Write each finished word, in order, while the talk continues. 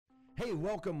Hey,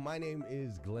 welcome. My name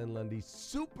is Glenn Lundy.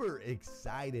 Super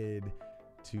excited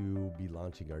to be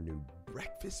launching our new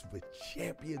Breakfast with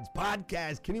Champions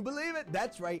podcast. Can you believe it?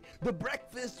 That's right. The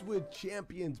Breakfast with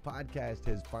Champions podcast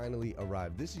has finally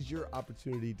arrived. This is your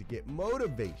opportunity to get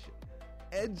motivation,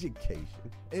 education,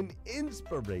 and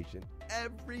inspiration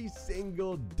every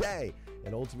single day.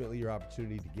 And ultimately, your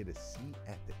opportunity to get a seat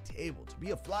at the table, to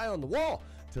be a fly on the wall,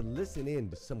 to listen in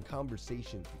to some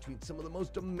conversations between some of the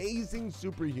most amazing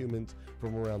superhumans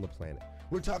from around the planet.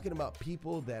 We're talking about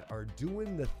people that are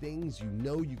doing the things you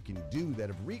know you can do, that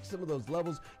have reached some of those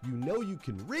levels you know you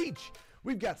can reach.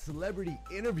 We've got celebrity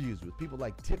interviews with people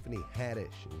like Tiffany Haddish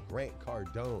and Grant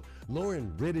Cardone,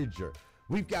 Lauren Rittiger.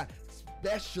 We've got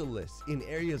specialists in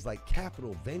areas like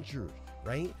capital ventures,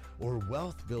 right? Or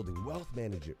wealth building, wealth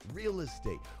management, real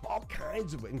estate, all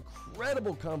kinds of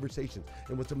incredible conversations.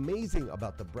 And what's amazing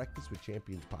about the Breakfast with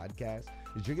Champions podcast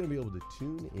is you're going to be able to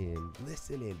tune in,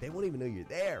 listen in. They won't even know you're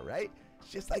there, right? It's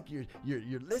just like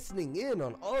you're listening in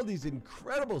on all these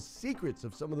incredible secrets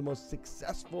of some of the most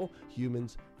successful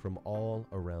humans from all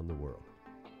around the world.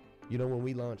 You know, when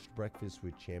we launched Breakfast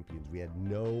with Champions, we had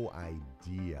no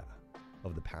idea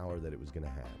of the power that it was going to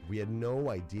have. We had no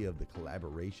idea of the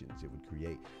collaborations it would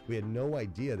create. We had no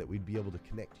idea that we'd be able to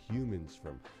connect humans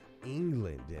from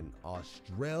England and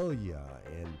Australia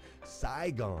and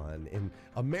Saigon and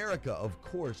America, of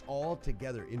course, all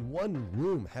together in one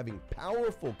room, having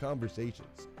powerful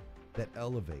conversations that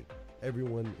elevate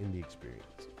everyone in the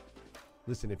experience.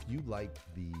 Listen, if you like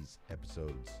these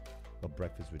episodes of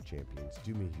Breakfast with Champions,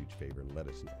 do me a huge favor and let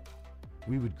us know.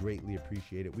 We would greatly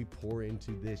appreciate it. We pour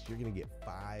into this. You're going to get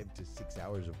 5 to 6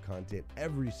 hours of content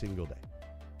every single day,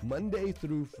 Monday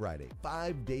through Friday,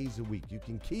 5 days a week. You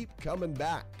can keep coming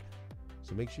back.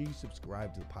 So make sure you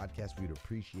subscribe to the podcast. We'd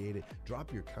appreciate it.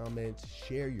 Drop your comments,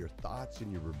 share your thoughts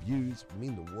and your reviews. It would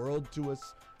mean the world to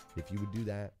us if you would do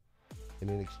that. And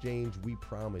in exchange, we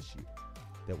promise you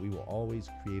that we will always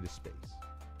create a space,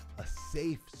 a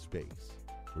safe space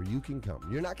where you can come.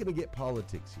 You're not going to get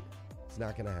politics here. It's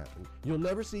not going to happen. You'll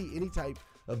never see any type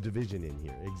of division in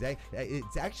here.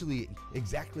 It's actually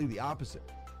exactly the opposite.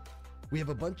 We have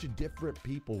a bunch of different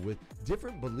people with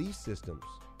different belief systems,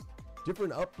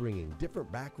 different upbringing, different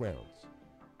backgrounds.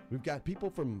 We've got people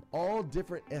from all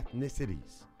different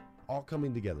ethnicities all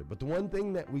coming together. But the one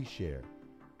thing that we share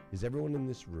is everyone in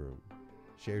this room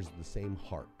shares the same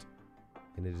heart.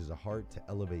 And it is a heart to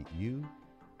elevate you,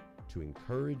 to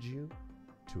encourage you,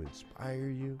 to inspire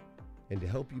you, and to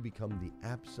help you become the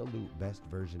absolute best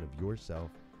version of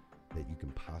yourself that you can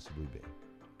possibly be.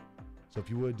 So if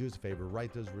you would, do us a favor,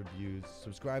 write those reviews,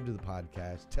 subscribe to the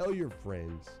podcast, tell your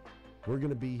friends. We're going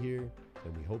to be here,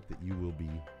 and we hope that you will be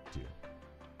too.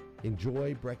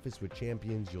 Enjoy Breakfast with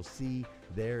Champions. You'll see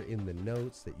there in the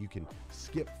notes that you can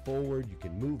skip forward, you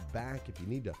can move back. If you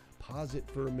need to pause it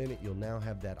for a minute, you'll now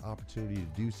have that opportunity to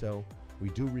do so. We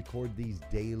do record these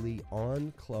daily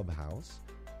on Clubhouse.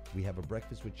 We have a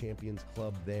Breakfast with Champions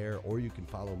club there, or you can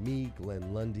follow me,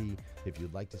 Glenn Lundy, if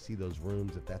you'd like to see those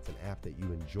rooms. If that's an app that you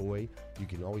enjoy, you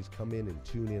can always come in and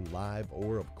tune in live,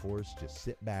 or of course, just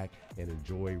sit back and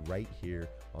enjoy right here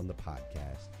on the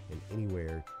podcast and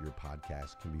anywhere your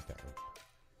podcast can be found.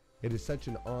 It is such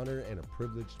an honor and a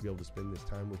privilege to be able to spend this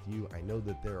time with you. I know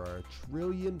that there are a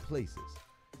trillion places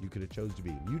you could have chose to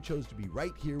be. You chose to be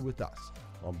right here with us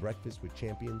on Breakfast with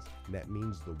Champions, and that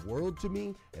means the world to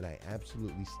me, and I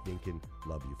absolutely stinking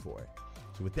love you for it.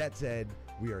 So with that said,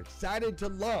 we are excited to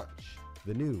launch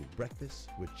the new Breakfast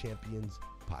with Champions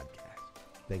podcast.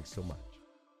 Thanks so much.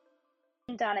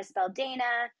 Donna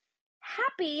Spaldana.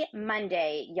 Happy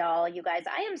Monday, y'all. You guys,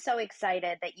 I am so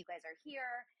excited that you guys are here.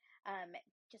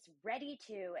 Just ready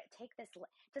to take this.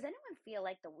 Does anyone feel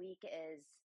like the week is...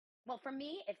 Well, for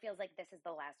me, it feels like this is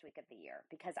the last week of the year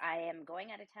because I am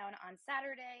going out of town on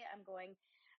Saturday. I'm going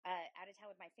out of town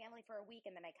with my family for a week,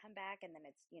 and then I come back, and then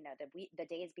it's, the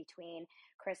days between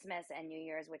Christmas and New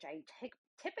Year's, which I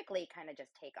typically kind of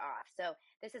just take off. So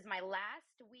this is my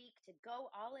last week to go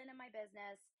all in my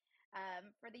business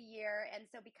for the year. And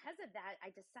so because of that, I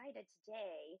decided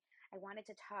today I wanted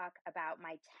to talk about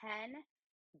my 10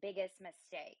 biggest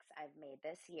mistakes I've made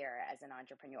this year as an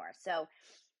entrepreneur. So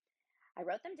I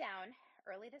wrote them down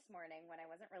early this morning when I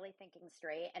wasn't really thinking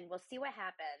straight, and we'll see what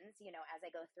happens, as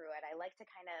I go through it. I like to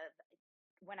kind of,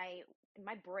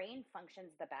 my brain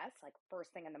functions the best, like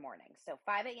first thing in the morning. So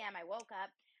 5 a.m., I woke up,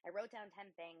 I wrote down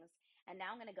 10 things, and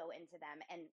now I'm going to go into them.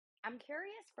 And I'm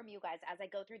curious from you guys as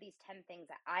I go through these 10 things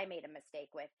that I made a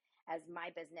mistake with as my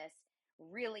business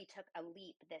really took a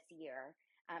leap this year.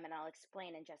 And I'll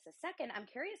explain in just a second. I'm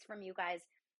curious from you guys,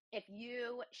 if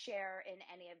you share in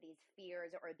any of these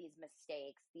fears or these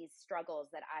mistakes, these struggles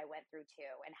that I went through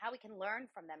too, and how we can learn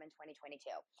from them in 2022.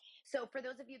 So, for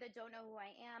those of you that don't know who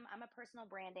I am, I'm a personal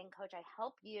branding coach. I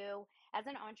help you as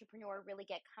an entrepreneur really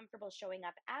get comfortable showing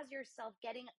up as yourself,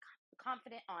 getting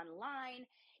confident online,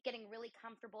 getting really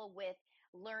comfortable with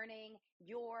learning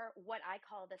your what I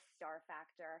call the star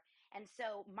factor. And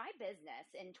so my business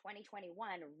in 2021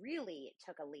 really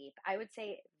took a leap. I would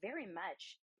say very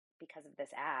much because of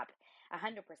this app,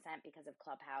 100% because of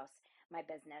Clubhouse. My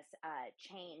business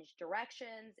changed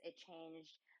directions, it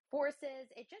changed forces.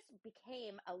 It just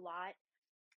became a lot.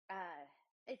 Uh,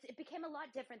 it became a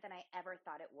lot different than I ever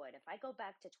thought it would. If I go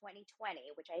back to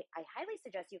 2020, which I highly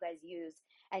suggest you guys use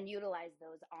and utilize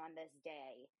those on this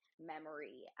day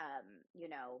memory,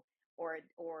 or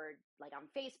like on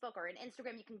Facebook or on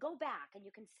Instagram, you can go back and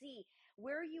you can see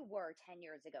where you were 10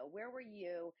 years ago. Where were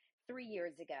you 3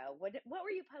 years ago? What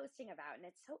were you posting about? And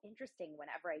it's so interesting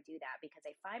whenever I do that because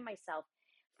I find myself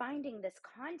finding this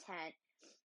content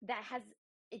that has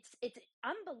it's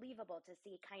unbelievable to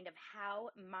see kind of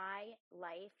how my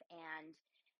life and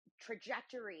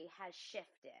trajectory has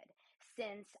shifted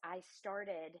since I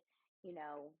started, you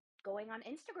know, going on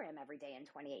Instagram every day in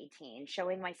 2018,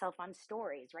 showing myself on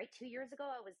stories, right? 2 years ago,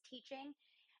 I was teaching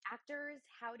actors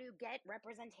how to get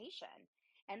representation.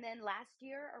 And then last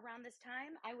year, around this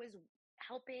time, I was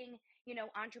helping,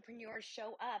 entrepreneurs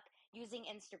show up using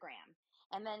Instagram.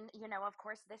 And then, of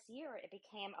course, this year it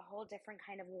became a whole different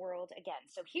kind of world again.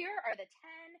 So here are the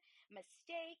 10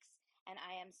 mistakes, and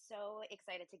I am so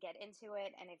excited to get into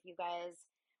it. And if you guys,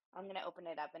 I'm going to open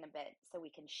it up in a bit so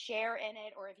we can share in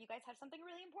it. Or if you guys have something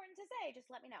really important to say, just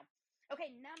let me know.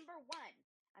 Okay, number one.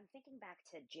 I'm thinking back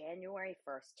to January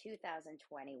 1st,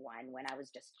 2021, when I was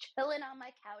just chilling on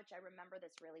my couch. I remember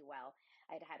this really well.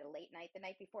 I'd had a late night the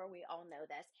night before. We all know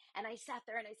this. And I sat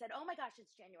there and I said, oh my gosh,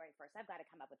 it's January 1st. I've got to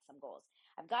come up with some goals.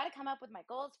 I've got to come up with my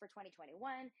goals for 2021.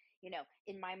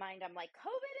 In my mind, I'm like,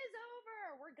 COVID is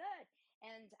over. We're good.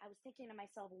 And I was thinking to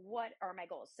myself, what are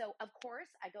my goals? So, of course,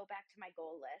 I go back to my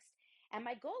goal list, and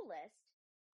my goal list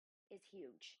is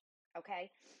huge.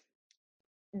 Okay.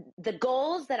 The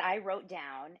goals that I wrote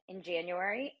down in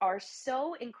January are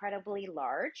so incredibly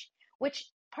large, which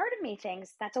part of me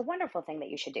thinks that's a wonderful thing that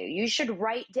you should do. You should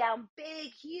write down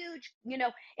big, huge,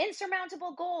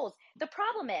 insurmountable goals. The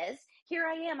problem is, here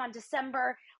I am on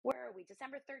where are we?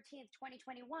 December 13th,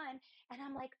 2021. And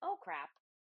I'm like, oh crap.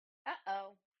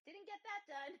 Uh-oh. Didn't get that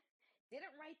done.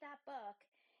 Didn't write that book.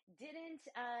 Didn't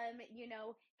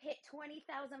hit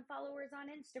 20,000 followers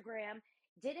on Instagram.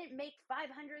 Didn't make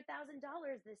 $500,000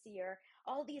 this year.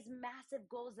 All these massive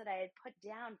goals that I had put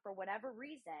down for whatever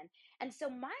reason. And so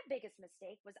my biggest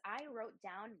mistake was I wrote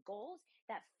down goals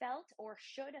that felt or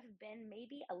should have been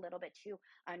maybe a little bit too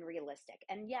unrealistic.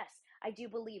 And yes, I do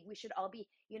believe we should all be,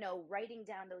 writing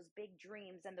down those big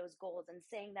dreams and those goals and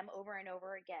saying them over and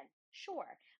over again. Sure.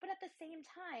 But at the same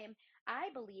time, I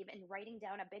believe in writing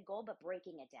down a big goal, but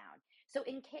breaking it down. So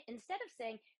instead of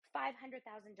saying $500,000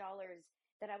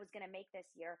 that I was going to make this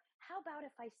year, how about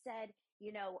if I said,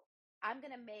 I'm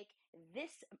going to make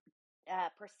this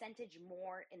percentage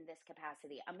more in this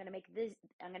capacity. I'm going to make this,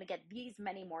 I'm going to get these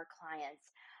many more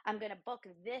clients. I'm going to book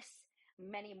this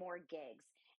many more gigs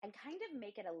and kind of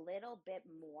make it a little bit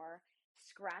more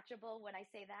scratchable. When I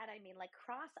say that, I mean like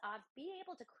be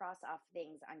able to cross off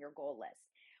things on your goal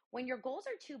list. When your goals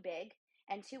are too big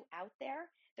and too out there,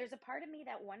 there's a part of me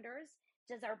that wonders,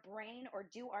 does our brain or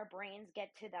do our brains get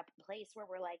to the place where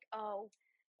we're like, oh,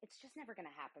 it's just never going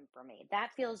to happen for me.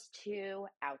 That feels too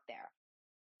out there.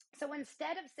 So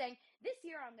instead of saying, this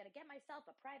year I'm going to get myself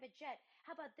a private jet,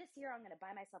 how about this year I'm going to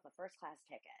buy myself a first class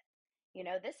ticket?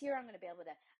 This year I'm going to be able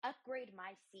to upgrade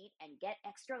my seat and get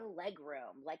extra leg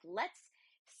room. Like, let's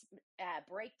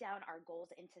break down our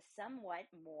goals into somewhat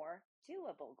more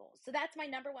doable goals. So that's my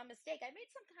number one mistake. I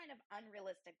made some kind of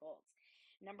unrealistic goals.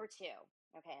 Number two,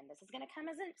 okay, and this is going to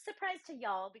come as a surprise to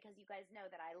y'all because you guys know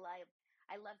that I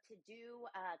love to do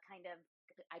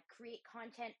I create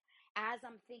content as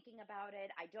I'm thinking about it.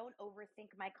 I don't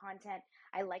overthink my content.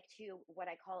 I like to, what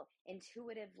I call,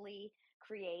 intuitively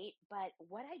create. But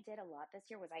what I did a lot this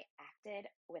year was I acted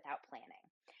without planning.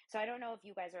 So I don't know if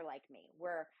you guys are like me,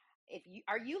 where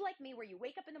are you like me, where you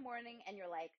wake up in the morning and you're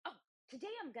like, oh,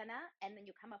 today I'm gonna, and then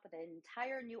you come up with an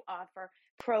entire new offer,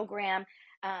 program,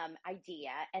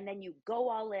 idea, and then you go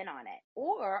all in on it?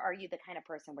 Or are you the kind of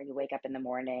person where you wake up in the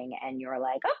morning and you're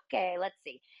like, okay, let's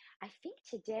see. I think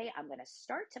today I'm going to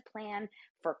start to plan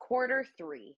for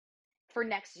Q3 for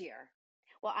next year.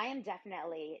 Well, I am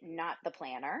definitely not the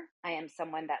planner. I am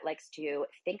someone that likes to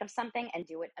think of something and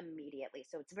do it immediately.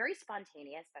 So it's very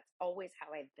spontaneous. That's always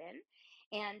how I've been.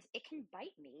 And it can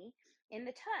bite me in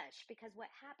the tush because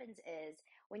what happens is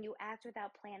when you act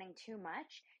without planning too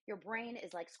much, your brain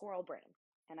is like squirrel brain.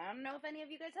 And I don't know if any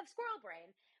of you guys have squirrel brain,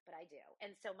 but I do.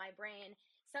 And so my brain,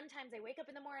 sometimes I wake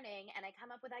up in the morning and I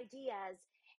come up with ideas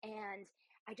and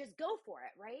I just go for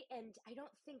it, right? And I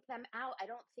don't think them out. I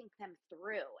don't think them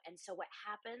through. And so what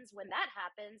happens when that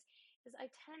happens is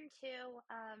I tend to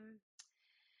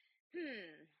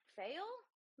fail,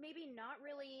 maybe not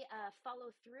really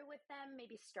follow through with them,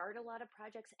 maybe start a lot of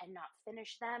projects and not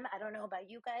finish them. I don't know about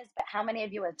you guys, but how many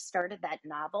of you have started that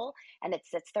novel and it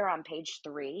sits there on page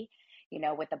 3,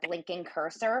 with the blinking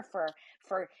cursor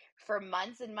for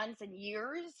months and months and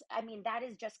years? I mean, that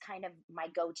is just kind of my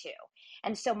go-to.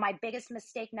 And so my biggest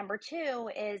mistake number 2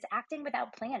 is acting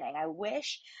without planning. I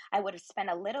wish I would have spent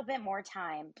a little bit more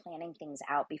time planning things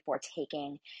out before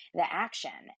taking the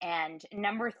action. And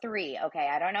number 3, okay,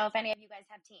 I don't know if any of you guys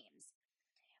have teams.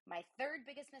 My third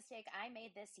biggest mistake I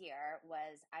made this year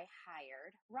was I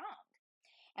hired wrong.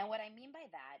 And what I mean by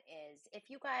that is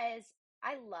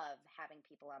I love having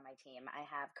people on my team. I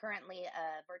have currently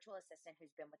a virtual assistant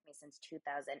who's been with me since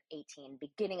 2018,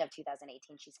 beginning of 2018.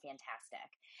 She's fantastic.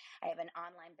 I have an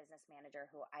online business manager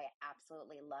who I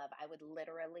absolutely love. I would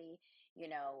literally,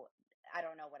 I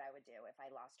don't know what I would do if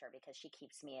I lost her because she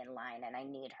keeps me in line and I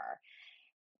need her.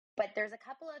 But there's a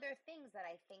couple other things that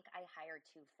I think I hired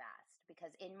too fast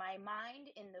because in my mind,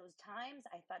 in those times,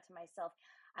 I thought to myself,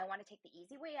 I want to take the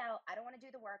easy way out. I don't want to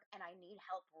do the work and I need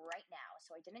help right now.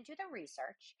 So I didn't do the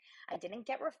research. I didn't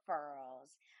get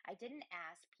referrals. I didn't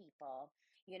ask people,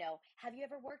 have you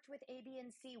ever worked with A, B,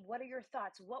 and C? What are your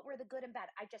thoughts? What were the good and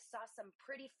bad? I just saw some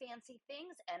pretty fancy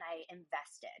things and I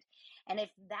invested. And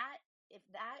if that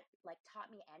like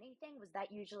taught me anything was that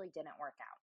usually didn't work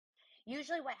out.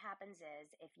 Usually what happens is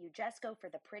if you just go for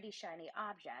the pretty shiny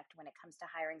object when it comes to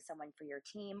hiring someone for your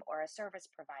team or a service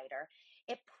provider,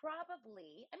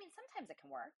 sometimes it can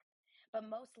work, but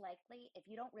most likely if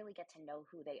you don't really get to know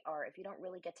who they are, if you don't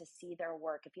really get to see their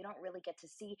work, if you don't really get to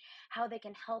see how they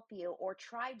can help you or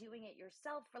try doing it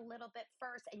yourself for a little bit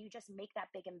first and you just make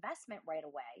that big investment right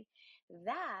away,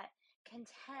 that can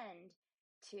tend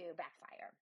to backfire.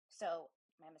 So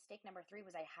my mistake number 3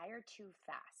 was I hired too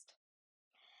fast.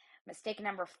 Mistake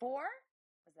number 4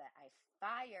 was that I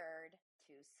fired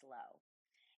too slow.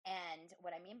 And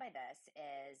what I mean by this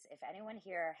is if anyone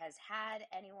here has had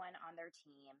anyone on their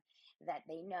team that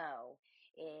they know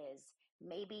is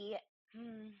maybe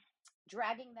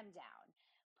dragging them down,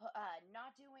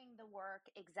 not doing the work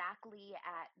exactly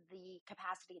at the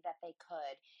capacity that they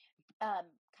could,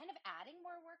 kind of adding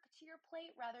more work to your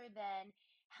plate rather than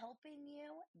helping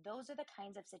you. Those are the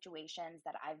kinds of situations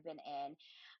that I've been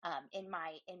in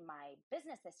my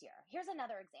business this year. Here's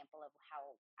another example of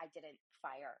how I didn't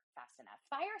fire fast enough.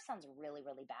 Fire sounds really,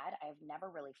 really bad. I've never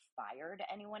really fired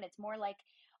anyone. It's more like,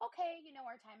 okay,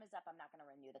 our time is up. I'm not going to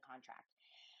renew the contract.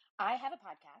 I have a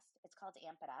podcast. It's called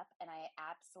Amp It Up, and I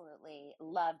absolutely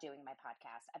love doing my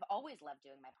podcast. I've always loved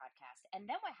doing my podcast. And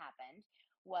then what happened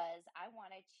was I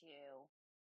wanted to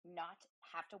not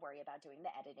have to worry about doing the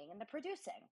editing and the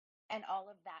producing and all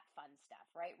of that fun stuff,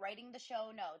 right? Writing the show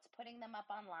notes, putting them up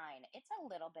online. It's a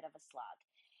little bit of a slog.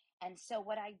 And so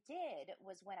what I did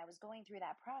was when I was going through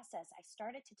that process, I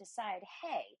started to decide,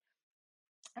 hey,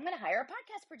 I'm going to hire a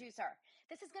podcast producer.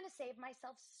 This is going to save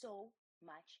myself so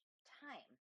much time,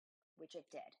 which it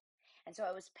did. And so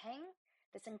I was paying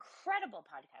this incredible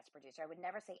podcast producer. I would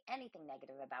never say anything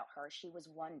negative about her. She was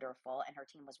wonderful and her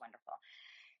team was wonderful.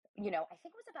 I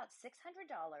think it was about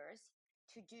 $600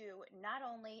 to do not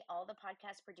only all the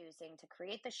podcast producing, to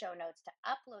create the show notes, to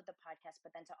upload the podcast,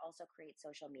 but then to also create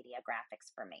social media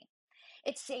graphics for me.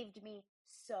 It saved me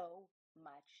so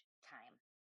much time.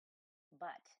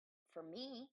 But for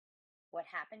me, what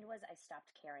happened was I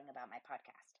stopped caring about my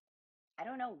podcast. I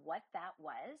don't know what that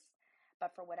was,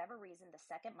 but for whatever reason, the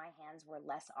second my hands were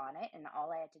less on it and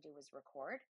all I had to do was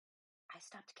record, I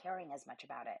stopped caring as much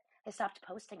about it. I stopped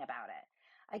posting about it.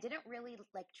 I didn't really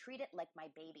treat it like my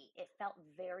baby. It felt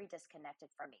very disconnected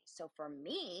from me. So for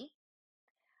me,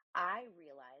 I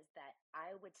realized that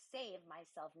I would save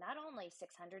myself not only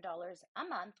 $600 a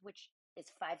month, which is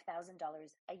 $5,000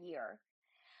 a year,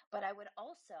 but I would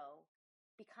also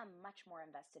become much more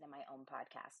invested in my own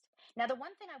podcast. Now, the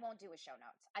one thing I won't do is show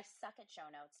notes. I suck at show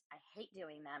notes. I hate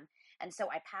doing them. And so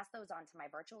I pass those on to my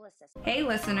virtual assistant. Hey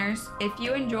listeners, if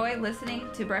you enjoy listening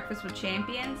to Breakfast with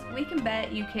Champions, we can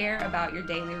bet you care about your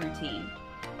daily routine.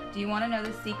 Do you want to know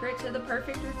the secret to the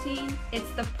perfect routine?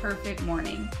 It's the perfect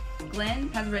morning. Glenn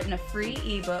has written a free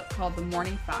ebook called The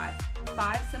Morning 5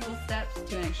 simple steps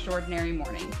to an extraordinary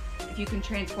morning. If you can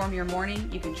transform your morning,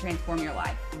 you can transform your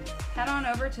life. Head on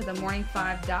over to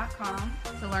themorning5.com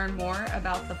to learn more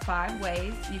about the 5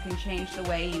 ways you can change the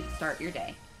way you start your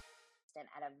day.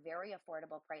 And at a very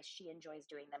affordable price. She enjoys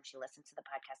doing them. She listens to the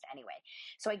podcast anyway.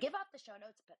 So I give out the show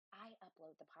notes, but I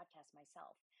upload the podcast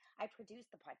myself. I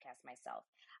produce the podcast myself.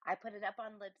 I put it up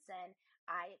on Libsyn.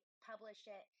 I publish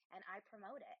it and I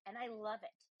promote it. And I love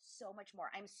it so much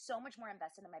more. I'm so much more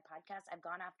invested in my podcast. I've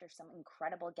gone after some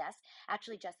incredible guests.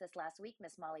 Actually, just this last week,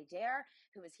 Miss Molly Dare,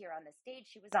 who was here on the stage,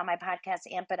 she was on my podcast,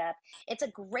 Amp It Up. It's a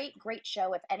great, great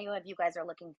show. If any of you guys are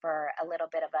looking for a little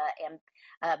bit of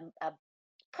a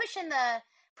pushing the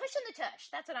tush.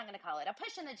 That's what I'm going to call it. A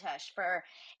push in the tush for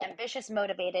ambitious,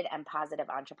 motivated, and positive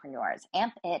entrepreneurs.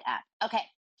 Amp it up. Okay.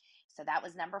 So that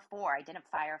was number 4. I didn't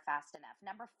fire fast enough.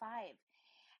 Number 5.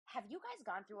 Have you guys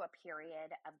gone through a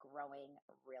period of growing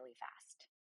really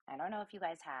fast? I don't know if you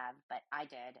guys have, but I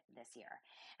did this year.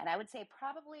 And I would say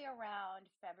probably around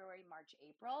February, March,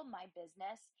 April, my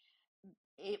business,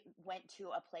 it went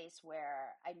to a place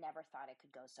where I never thought it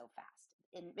could go so fast.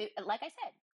 And like I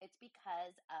said, it's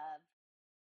because of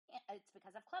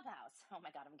Clubhouse. Oh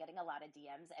my God, I'm getting a lot of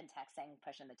DMs and texts saying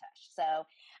push in the tush. So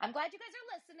I'm glad you guys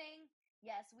are listening.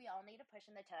 Yes, we all need a push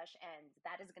in the tush, and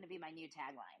that is going to be my new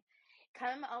tagline.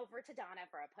 Come over to Donna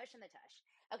for a push in the tush.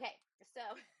 Okay, so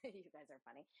you guys are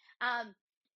funny.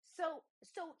 So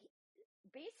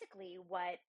basically,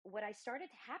 what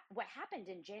happened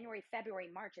in January,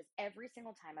 February, March is every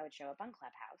single time I would show up on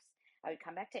Clubhouse, I would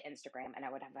come back to Instagram and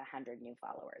I would have 100 new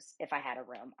followers if I had a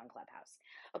room on Clubhouse.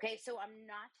 Okay, so I'm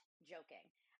not joking.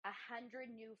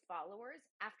 100 new followers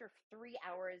after 3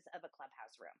 hours of a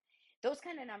Clubhouse room. Those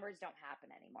kind of numbers don't happen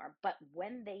anymore. But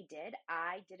when they did,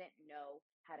 I didn't know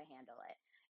how to handle it.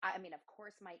 I mean, of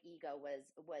course, my ego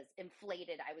was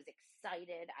inflated. I was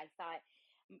excited. I thought,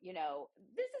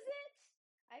 this is it.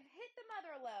 I've hit the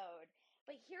mother load.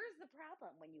 But here's the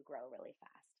problem when you grow really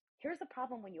fast. Here's the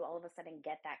problem when you all of a sudden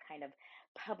get that kind of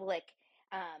public,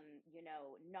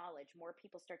 knowledge. More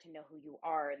people start to know who you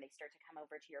are, and they start to come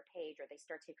over to your page, or they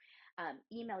start to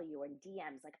email you in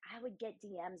DMs. Like, I would get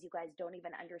DMs you guys don't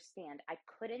even understand. I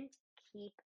couldn't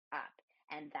keep up,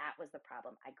 and that was the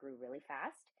problem. I grew really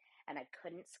fast, and I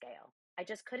couldn't scale. I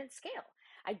just couldn't scale.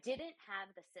 I didn't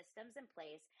have the systems in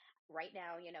place. Right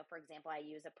now, for example, I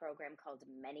use a program called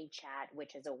ManyChat,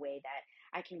 which is a way that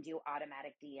I can do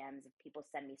automatic DMs if people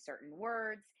send me certain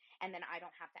words, and then I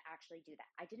don't have to actually do that.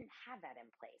 I didn't have that in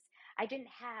place. I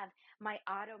didn't have my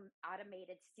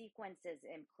automated sequences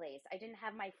in place. I didn't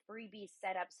have my freebies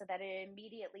set up so that it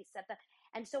immediately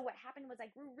and so what happened was I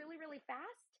grew really, really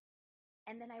fast,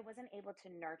 and then I wasn't able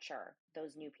to nurture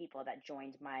those new people that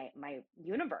joined my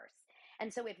universe. And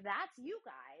so if that's you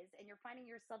guys and you're finding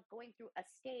yourself going through a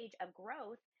stage of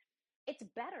growth, it's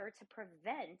better to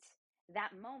prevent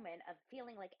that moment of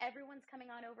feeling like everyone's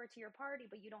coming on over to your party,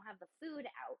 but you don't have the food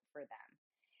out for them.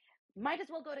 Might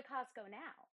as well go to Costco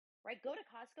now, right? Go to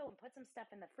Costco and put some stuff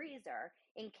in the freezer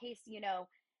in case,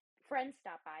 friends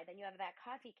stop by, then you have that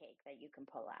coffee cake that you can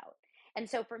pull out. And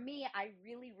so for me, I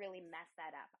really, really messed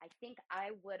that up. I think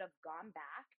I would have gone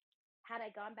back. Had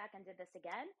I gone back and did this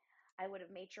again, I would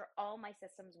have made sure all my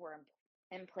systems were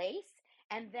in place.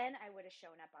 And then I would have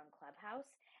shown up on Clubhouse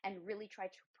and really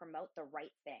tried to promote the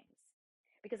right things.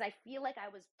 Because I feel like I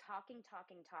was talking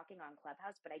on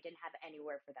Clubhouse, but I didn't have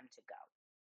anywhere for them to go.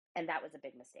 And that was a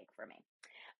big mistake for me.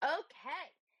 Okay.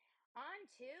 On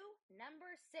to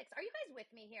number 6. Are you guys with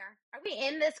me here? Are we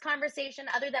in this conversation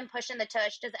other than pushing the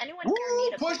tush? Does anyone here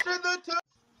need a push the tush?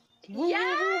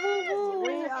 Yes!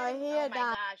 We are here, oh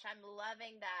my gosh, I'm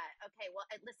loving that. Okay, well,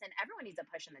 listen, everyone needs a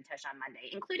push in the tush on Monday,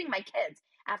 including my kids.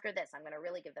 After this, I'm going to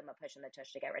really give them a push in the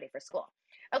tush to get ready for school.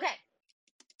 Okay,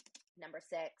 number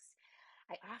 6.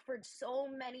 I offered so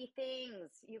many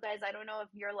things. You guys, I don't know if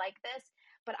you're like this,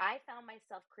 but I found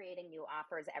myself creating new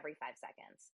offers every 5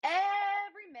 seconds.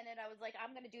 Every minute I was like,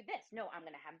 I'm going to do this. No, I'm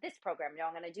going to have this program. No,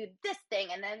 I'm going to do this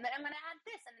thing. And then I'm going to add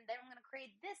this. And then I'm going to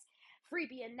create this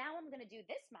freebie. And now I'm going to do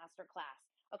this masterclass.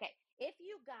 Okay, if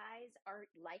you guys are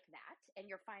like that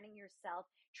and you're finding yourself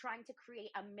trying to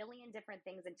create a million different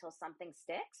things until something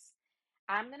sticks,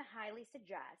 I'm going to highly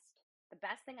suggest the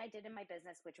best thing I did in my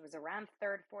business, which was around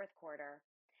third, fourth quarter,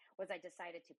 was I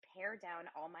decided to pare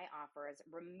down all my offers,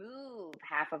 remove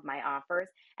half of my offers,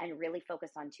 and really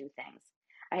focus on 2 things.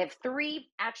 I have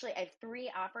 3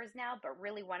 offers now, but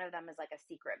really one of them is like a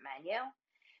secret menu.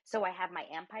 So I have my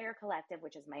Empire Collective,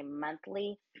 which is my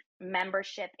monthly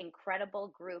membership,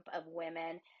 incredible group of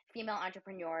women, female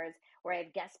entrepreneurs, where I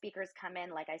have guest speakers come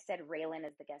in. Like I said, Raylan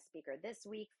is the guest speaker this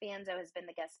week. Fanzo has been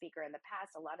the guest speaker in the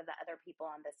past. A lot of the other people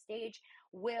on the stage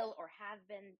will or have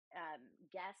been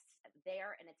guests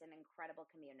there, and it's an incredible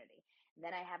community.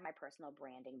 Then I have my personal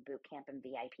branding boot camp and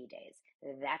VIP days.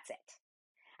 That's it.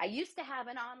 I used to have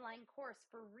an online course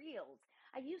for reels.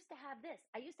 I used to have this.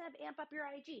 I used to have Amp Up Your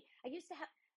IG.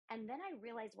 And then I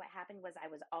realized what happened was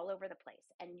I was all over the place,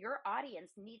 and your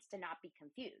audience needs to not be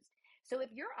confused. So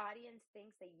if your audience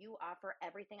thinks that you offer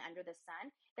everything under the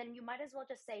sun, then you might as well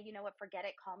just say, you know what, forget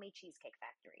it, call me Cheesecake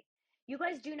Factory. You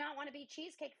guys do not want to be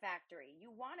Cheesecake Factory. You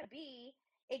want to be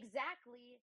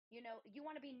exactly, you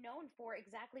want to be known for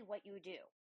exactly what you do.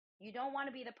 You don't want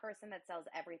to be the person that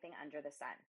sells everything under the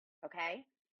sun, okay?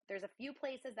 There's a few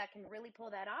places that can really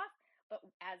pull that off, but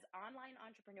as online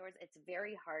entrepreneurs, it's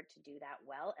very hard to do that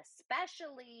well,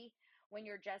 especially when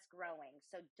you're just growing.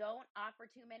 So don't offer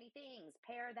too many things.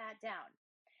 Pare that down.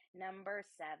 Number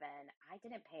 7, I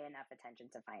didn't pay enough attention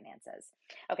to finances.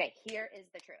 Okay, here is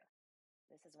the truth.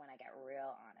 This is when I get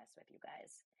real honest with you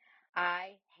guys.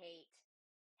 I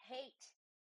hate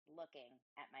looking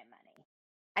at my money.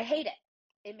 I hate it.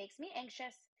 It makes me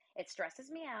anxious. It stresses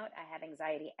me out. I have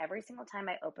anxiety every single time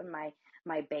I open my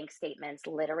bank statements,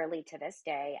 literally to this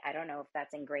day. I don't know if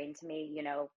that's ingrained to me,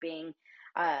 being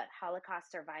a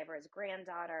Holocaust survivor's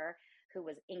granddaughter who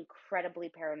was incredibly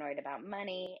paranoid about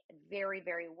money, very,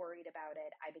 very worried about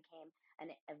it. I became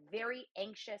a very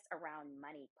anxious around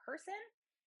money person.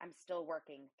 I'm still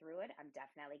working through it. I'm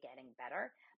definitely getting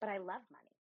better, but I love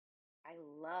money. I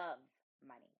love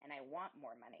money and I want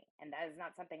more money. And that is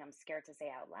not something I'm scared to say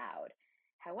out loud.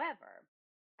 However,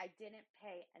 I didn't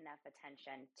pay enough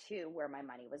attention to where my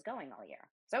money was going all year.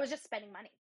 So I was just spending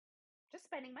money.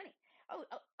 Oh,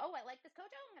 I like this coach.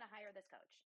 Oh, I'm going to hire this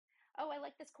coach. Oh, I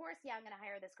like this course. Yeah, I'm going to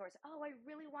hire this course. Oh, I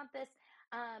really want this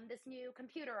new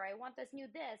computer. Or I want this new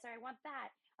this, or I want that.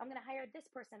 I'm going to hire this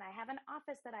person. I have an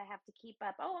office that I have to keep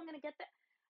up. Oh, I'm going to get that.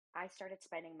 I started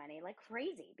spending money like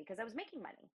crazy because I was making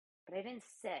money. But I didn't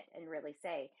sit and really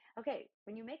say, okay,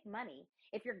 when you make money,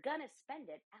 if you're going to spend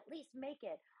it, at least make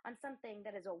it on something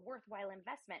that is a worthwhile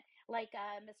investment. Like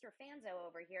Mr. Fanzo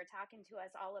over here talking to us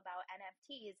all about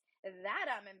NFTs that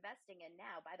I'm investing in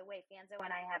now. By the way, Fanzo and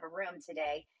I have a room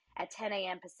today at 10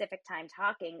 a.m. Pacific time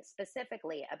talking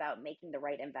specifically about making the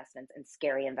right investments and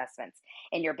scary investments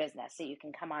in your business. So you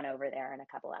can come on over there in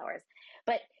a couple hours.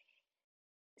 But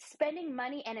spending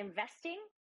money and investing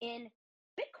in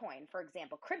Bitcoin, for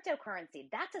example,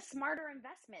 cryptocurrency, that's a smarter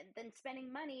investment than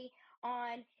spending money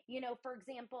on, for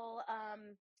example,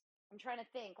 I'm trying to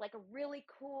think, like a really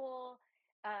cool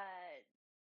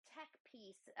tech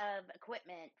piece of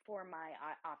equipment for my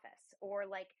office, or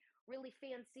like really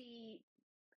fancy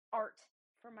art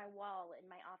for my wall in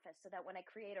my office so that when I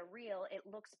create a reel, it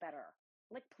looks better.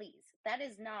 Like, please, that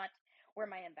is not where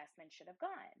my investment should have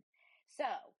gone. So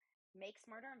make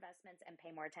smarter investments and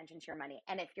pay more attention to your money.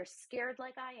 And if you're scared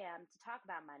like I am to talk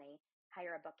about money,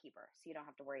 hire a bookkeeper so you don't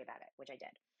have to worry about it, which I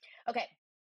did. Okay.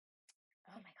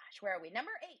 Oh my gosh, where are we?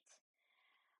 Number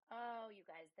 8. Oh, you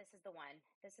guys, this is the one.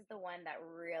 This is the one that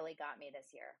really got me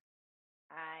this year.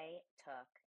 I took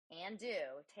and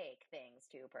do take things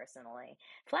too personally.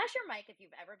 Flash your mic if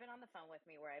you've ever been on the phone with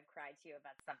me where I've cried to you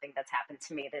about something that's happened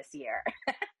to me this year.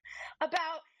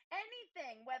 About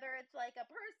anything, whether it's like a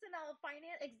personal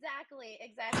finance. Exactly.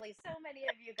 So many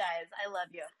of you guys, I love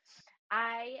you.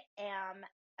 I am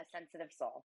a sensitive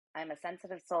soul. I'm a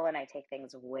sensitive soul and I take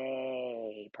things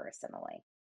way personally.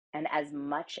 And as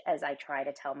much as I try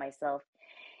to tell myself,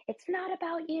 it's not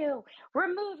about you,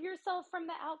 remove yourself from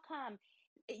the outcome.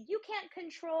 You can't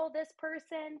control this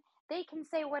person. They can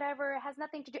say whatever, it has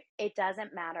nothing to do. It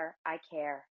doesn't matter. I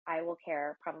care. I will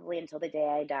care probably until the day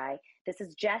I die. This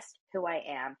is just who I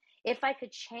am. If I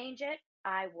could change it,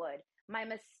 I would. My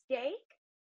mistake,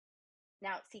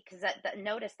 now see, because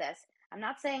notice this, I'm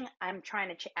not saying I'm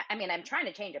trying to, I'm trying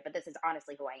to change it, but this is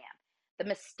honestly who I am. The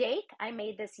mistake I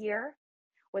made this year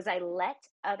was I let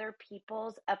other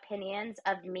people's opinions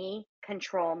of me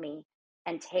control me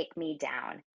and take me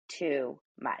down too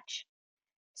much.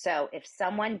 So if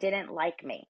someone didn't like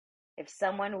me, if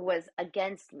someone was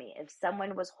against me, if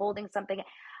someone was holding something,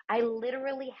 I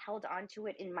literally held onto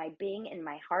it in my being, in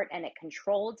my heart, and it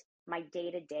controlled my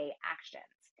day-to-day actions.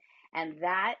 And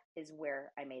that is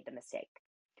where I made the mistake.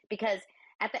 Because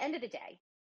at the end of the day,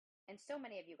 and so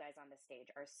many of you guys on this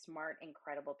stage are smart,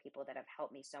 incredible people that have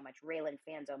helped me so much. Raylan,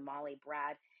 Fanzo, Molly,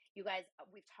 Brad, you guys,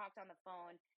 we've talked on the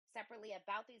phone separately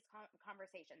about these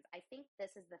conversations. I think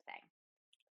this is the thing.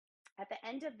 At the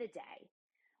end of the day,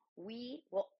 we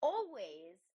will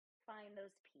always find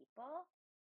those people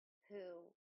who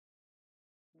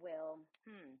will,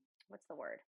 what's the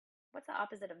word? What's the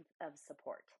opposite of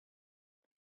support?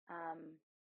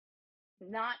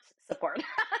 Not support.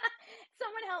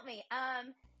 Someone help me.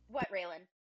 What, Raylan?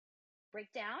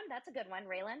 Breakdown? That's a good one,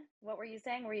 Raylan. What were you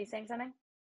saying? Were you saying something?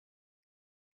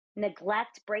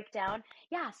 Neglect, breakdown.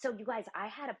 Yeah, so you guys, I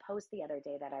had a post the other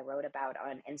day that I wrote about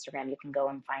on Instagram. You can go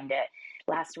and find it.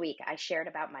 Last week, I shared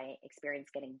about my experience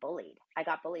getting bullied. I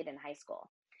got bullied in high school,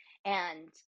 and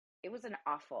it was an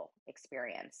awful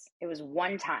experience. It was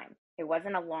one time. It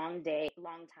wasn't a long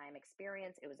time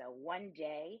experience. It was a one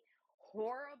day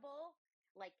horrible,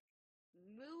 like,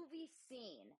 movie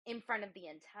scene in front of the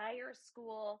entire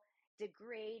school,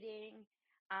 degrading,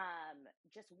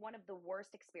 just one of the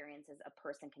worst experiences a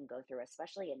person can go through,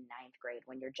 especially in ninth grade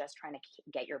when you're just trying to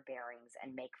get your bearings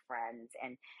and make friends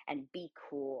and be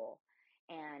cool.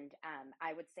 And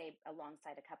I would say,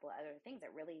 alongside a couple of other things,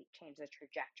 it really changed the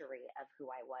trajectory of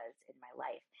who I was in my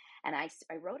life. And I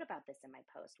wrote about this in my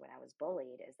post when I was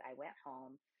bullied. Is I went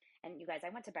home, and you guys,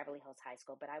 I went to Beverly Hills High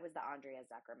School, but I was the Andrea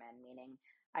Zuckerman, meaning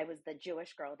I was the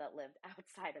Jewish girl that lived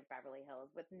outside of Beverly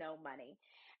Hills with no money.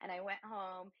 And I went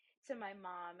home to my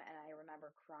mom, and I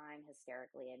remember crying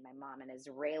hysterically. And my mom, an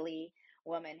Israeli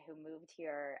woman who moved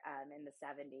here in the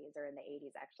 70s, or in the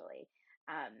 80s actually,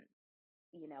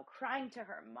 crying to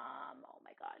her mom, "Oh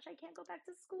my gosh, I can't go back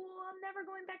to school. I'm never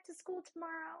going back to school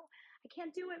tomorrow. I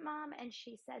can't do it, Mom." And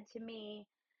she said to me,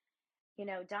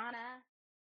 "Donna,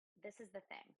 this is the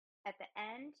thing. At the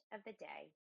end of the day,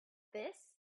 this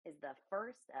is the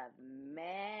first of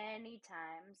many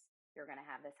times you're going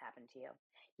to have this happen to you.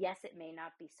 Yes, it may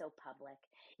not be so public.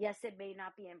 Yes, it may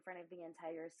not be in front of the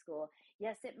entire school.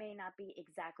 Yes, it may not be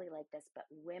exactly like this, but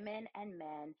women and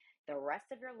men, the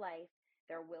rest of your life,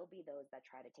 there will be those that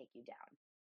try to take you down.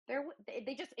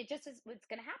 It just is what's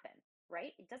going to happen,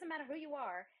 right? It doesn't matter who you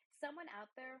are. Someone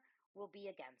out there will be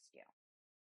against you.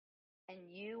 And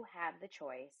you have the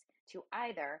choice to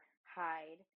either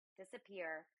hide,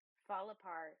 disappear, fall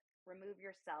apart, remove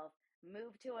yourself,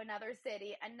 move to another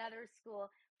city, another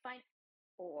school,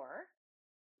 or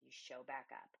you show back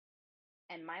up.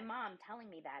 And my mom telling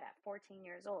me that at 14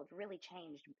 years old really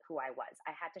changed who I was.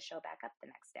 I had to show back up the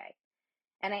next day.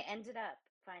 And I ended up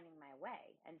finding my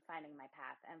way and finding my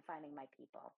path and finding my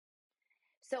people.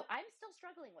 So I'm still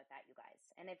struggling with that, you guys.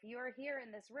 And if you're here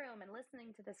in this room and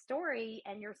listening to the story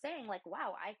and you're saying, like,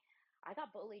 wow, I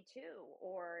got bullied too,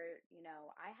 or,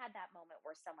 I had that moment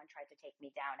where someone tried to take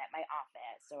me down at my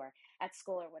office or at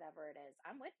school or whatever it is,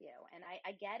 I'm with you. And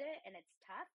I get it, and it's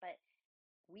tough, but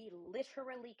we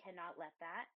literally cannot let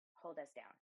that hold us down,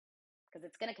 because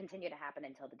it's going to continue to happen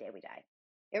until the day we die.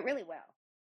 It really will.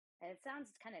 And it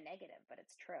sounds kind of negative, but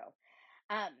it's true.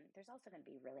 There's also going to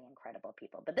be really incredible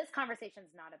people. But this conversation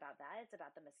is not about that. It's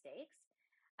about the mistakes.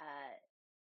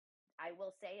 I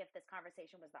will say, if this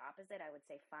conversation was the opposite, I would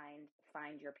say find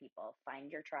your people,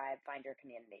 find your tribe, find your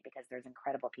community, because there's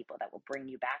incredible people that will bring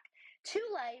you back to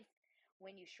life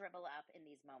when you shrivel up in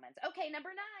these moments. Okay, number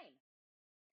 9.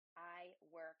 I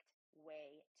worked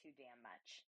way too damn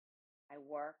much. I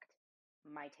worked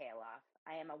my tail off.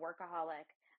 I am a workaholic.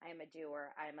 I am a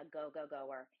doer. I am a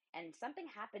goer. And something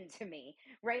happened to me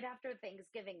right after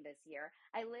Thanksgiving this year.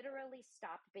 I literally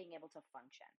stopped being able to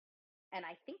function. And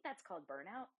I think that's called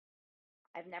burnout.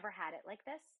 I've never had it like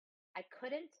this. I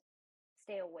couldn't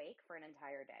stay awake for an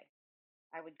entire day.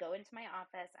 I would go into my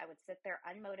office. I would sit there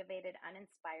unmotivated,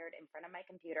 uninspired in front of my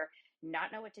computer,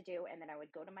 not know what to do. And then I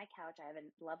would go to my couch. I have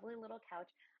a lovely little couch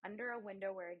under a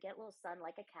window where I get a little sun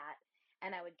like a cat.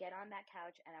 And I would get on that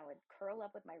couch and I would curl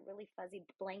up with my really fuzzy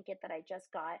blanket that I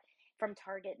just got from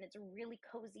Target. And it's really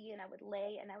cozy. And I would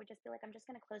lay and I would just be like, I'm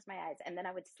just going to close my eyes. And then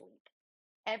I would sleep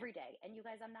every day. And you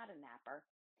guys, I'm not a napper.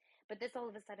 But this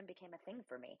all of a sudden became a thing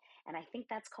for me. And I think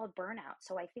that's called burnout.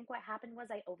 So I think what happened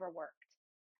was I overworked.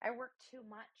 I worked too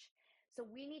much. So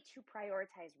we need to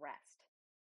prioritize rest.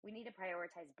 We need to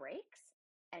prioritize breaks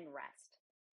and rest.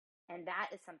 And that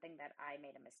is something that I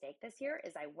made a mistake this year,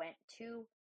 is I went too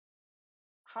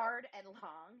hard and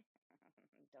long.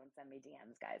 Don't send me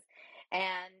DMs, guys.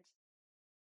 And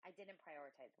I didn't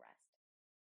prioritize rest.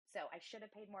 So I should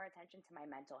have paid more attention to my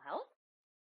mental health,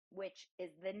 which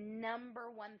is the number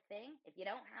one thing. If you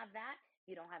don't have that,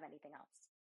 you don't have anything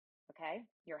else. Okay?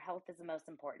 Your health is the most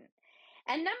important.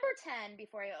 And number 10,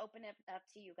 before I open it up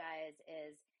to you guys,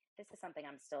 is this is something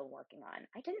I'm still working on.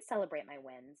 I didn't celebrate my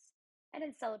wins. I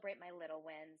didn't celebrate my little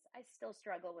wins. I still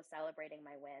struggle with celebrating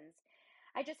my wins.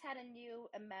 I just had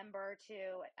a member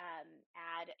to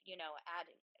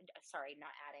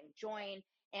join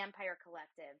Empire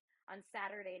Collective on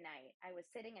Saturday night. I was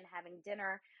sitting and having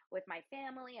dinner with my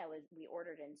family. We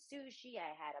ordered in sushi.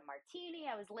 I had a martini.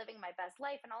 I was living my best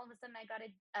life, and all of a sudden I got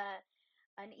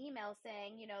an email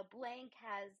saying, blank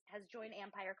has joined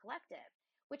Empire Collective,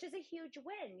 which is a huge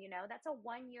win. That's a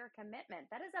 1-year commitment.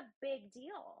 That is a big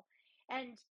deal.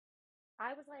 And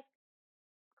I was like,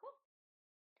 cool.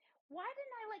 Why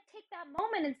didn't I take that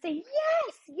moment and say,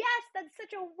 yes, that's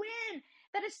such a win.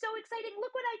 That is so exciting.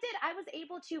 Look what I did. I was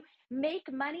able to make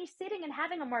money sitting and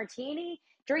having a martini,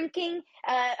 drinking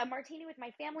a martini with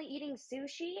my family, eating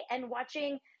sushi and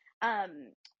watching,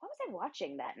 what was I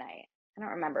watching that night? I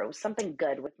don't remember. It was something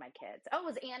good with my kids. Oh,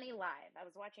 it was Annie Live. I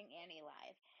was watching Annie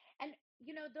Live. And,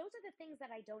 those are the things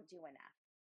that I don't do enough.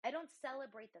 I don't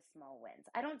celebrate the small wins.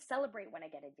 I don't celebrate when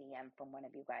I get a DM from one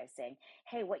of you guys saying,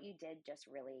 hey, what you did just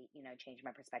really, changed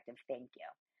my perspective. Thank you.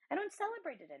 I don't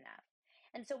celebrate it enough.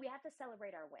 And so we have to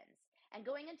celebrate our wins. And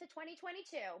going into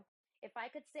 2022, if I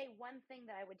could say one thing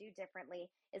that I would do differently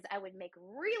is I would make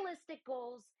realistic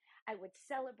goals. I would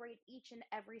celebrate each and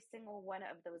every single one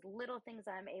of those little things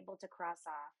I'm able to cross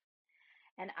off.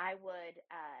 And I would,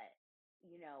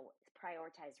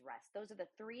 prioritize rest. Those are the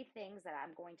 3 things that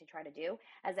I'm going to try to do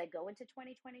as I go into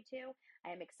 2022. I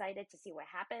am excited to see what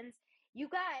happens. You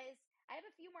guys, I have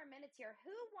a few more minutes here.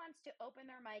 Who wants to open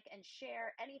their mic and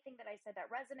share anything that I said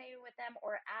that resonated with them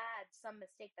or add some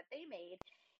mistake that they made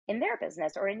in their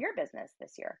business or in your business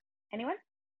this year? Anyone?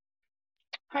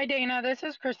 Hi, Dana. This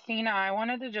is Christina. I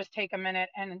wanted to just take a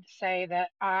minute and say that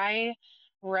I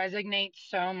resonate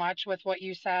so much with what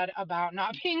you said about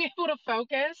not being able to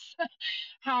focus,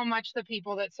 how much the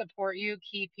people that support you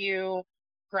keep you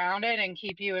grounded and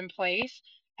keep you in place.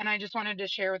 And I just wanted to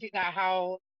share with you that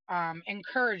how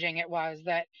encouraging it was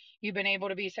that you've been able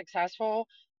to be successful,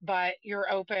 but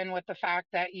you're open with the fact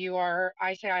that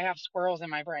I say I have squirrels in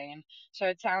my brain. So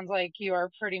it sounds like you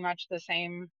are pretty much the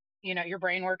same, your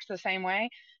brain works the same way.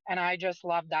 And I just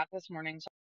loved that this morning. So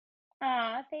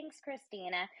Aw, thanks,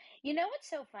 Christina. What's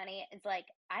so funny? It's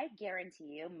I guarantee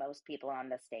you most people on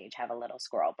this stage have a little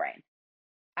squirrel brain.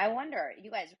 I wonder,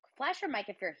 you guys, flash your mic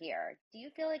if you're here. Do you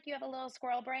feel like you have a little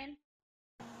squirrel brain?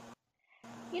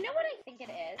 You know what I think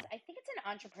it is? I think it's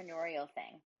an entrepreneurial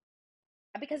thing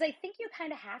because I think you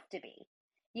kind of have to be.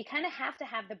 You kind of have to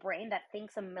have the brain that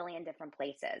thinks a million different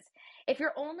places. If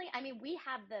you're we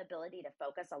have the ability to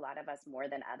focus, a lot of us more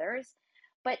than others,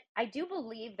 but I do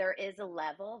believe there is a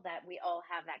level that we all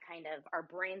have that kind of, our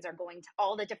brains are going to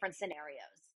all the different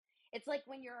scenarios. It's like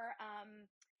when you're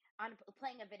on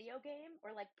playing a video game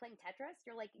or playing Tetris,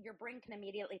 your brain can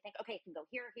immediately think, okay, it can go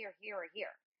here, here, here, or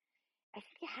here. I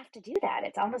think you have to do that.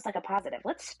 It's almost like a positive.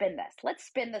 Let's spin this. Let's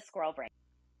spin the squirrel brain.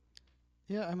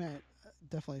 Yeah,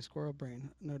 definitely squirrel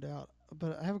brain, no doubt.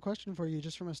 But I have a question for you,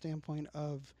 just from a standpoint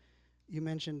of, you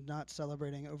mentioned not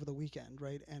celebrating over the weekend,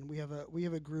 right? And we have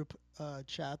a group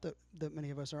chat that many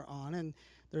of us are on, and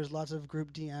there's lots of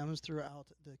group DMs throughout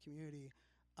the community.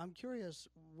 I'm curious,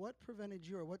 what prevented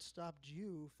you or what stopped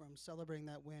you from celebrating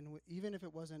that win, even if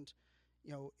it wasn't,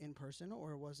 in person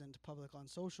or wasn't public on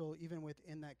social, even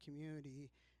within that community?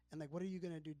 And what are you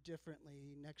going to do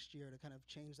differently next year to kind of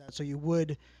change that so you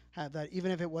would have that,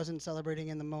 even if it wasn't celebrating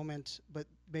in the moment, but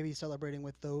maybe celebrating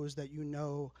with those that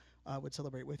would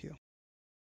celebrate with you?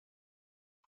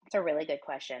 It's a really good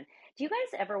question. Do you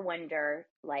guys ever wonder,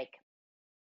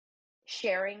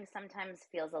 sharing sometimes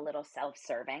feels a little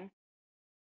self-serving?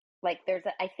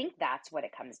 I think that's what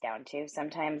it comes down to.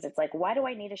 Sometimes it's why do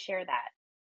I need to share that?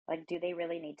 Do they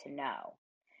really need to know?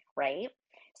 Right?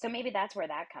 So maybe that's where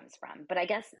that comes from. But I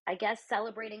guess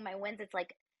celebrating my wins,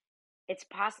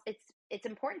 it's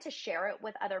important to share it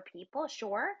with other people,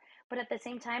 sure, but at the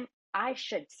same time, I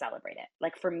should celebrate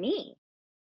it. For me,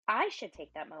 I should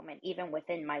take that moment even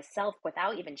within myself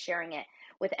without even sharing it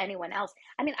with anyone else.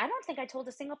 I don't think I told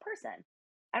a single person.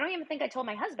 I don't even think I told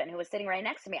my husband, who was sitting right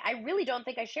next to me. I really don't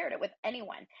think I shared it with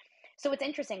anyone. So it's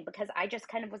interesting because I just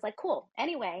kind of was cool.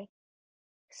 Anyway,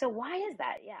 so why is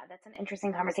that? Yeah, that's an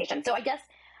interesting conversation. So I guess,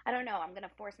 I don't know, I'm going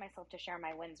to force myself to share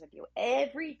my wins with you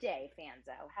every day,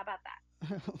 Fanzo. How about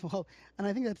that? Well, and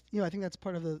I think that's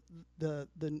part of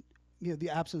the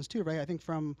absence too, right? I think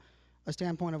from a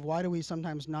standpoint of why do we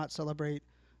sometimes not celebrate,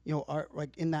 our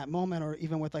in that moment, or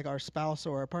even with our spouse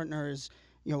or our partners,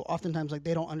 oftentimes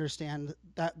they don't understand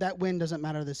that win doesn't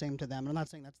matter the same to them. And I'm not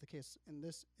saying that's the case in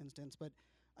this instance, but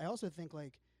I also think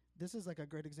this is a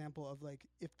great example of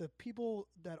if the people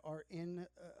that are in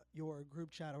your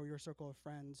group chat or your circle of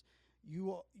friends,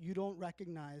 you don't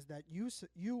recognize that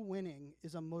you winning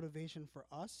is a motivation for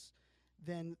us,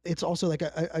 then it's also like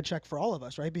a check for all of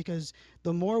us, right? Because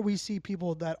the more we see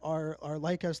people that are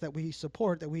like us, that we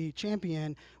support, that we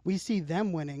champion, we see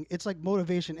them winning. It's like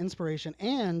motivation, inspiration.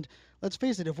 And let's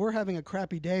face it, if we're having a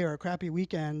crappy day or a crappy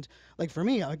weekend, like for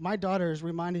me, like my daughters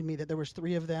reminded me that there was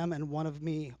 3 of them and 1 of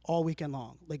me all weekend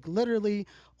long, like literally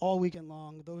all weekend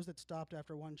long. Those that stopped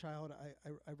after 1 child,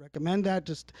 I recommend that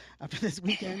just after this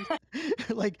weekend.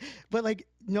 But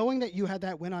knowing that you had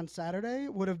that win on Saturday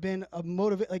would have been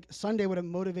like Sunday would have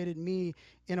motivated me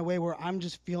in a way where I'm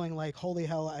just feeling like, holy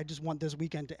hell, I just want this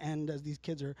weekend to end as these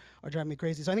kids are driving me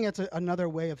crazy. So I think that's another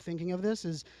way of thinking of this,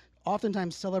 is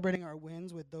oftentimes celebrating our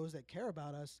wins with those that care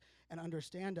about us and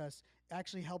understand us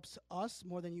actually helps us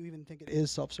more than you even think it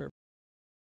is self-serving.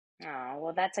 Oh,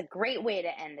 well, that's a great way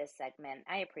to end this segment.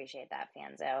 I appreciate that,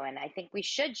 Fanzo. And I think we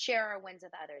should share our wins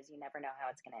with others. You never know how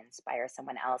it's going to inspire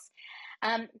someone else.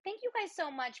 Thank you guys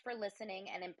so much for listening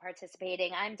and in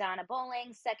participating. I'm Donna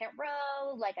Bowling, second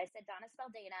row. Like I said, Donna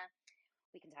Spaldana.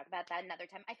 We can talk about that another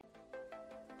time.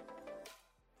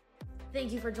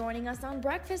 Thank you for joining us on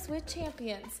Breakfast with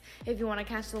Champions. If you want to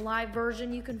catch the live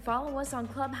version, you can follow us on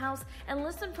Clubhouse and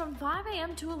listen from 5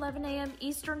 a.m. to 11 a.m.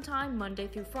 Eastern Time, Monday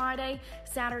through Friday,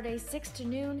 Saturdays 6 to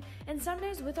noon, and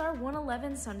Sundays with our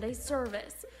 111 Sunday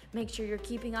service. Make sure you're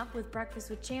keeping up with Breakfast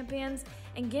with Champions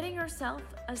and getting yourself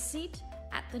a seat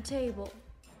at the table.